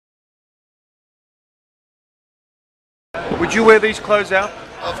Would you wear these clothes out?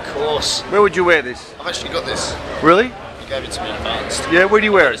 Of course. Where would you wear this? I've actually got this. Really? You gave it to me in advance. Yeah, where do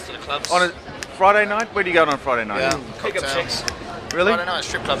you wear it? To the clubs. On a Friday night? Where do you go on Friday night? Yeah, Pick up chicks. Really? Friday night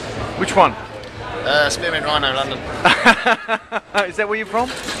strip club. Which one? Spearmint Rhino, London. Is that where you're from?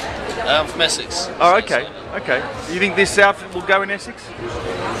 I'm from Essex. Oh, okay. Okay. You think this outfit will go in Essex?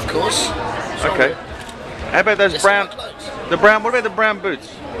 Of course. Okay. How about those Yes, brown? my clothes. The brown. What about the brown boots?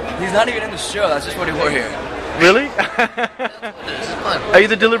 He's not even in the show. That's just what he wore here. Really? It's fine. Are you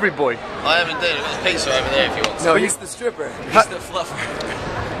the delivery boy? I am indeed. I've got the pizza over there if you want. No, he's the stripper. He's the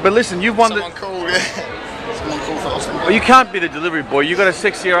fluffer. But listen, you've won Someone called. Someone called for Austin. Well, you can't be the delivery boy. You got a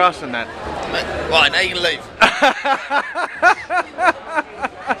sexier ass than that. Right, now you can leave.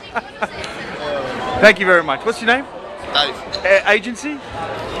 Thank you very much. What's your name? Dave. Agency?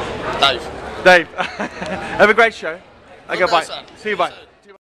 Dave. Dave. Have a great show. Okay, bye. See you, bye.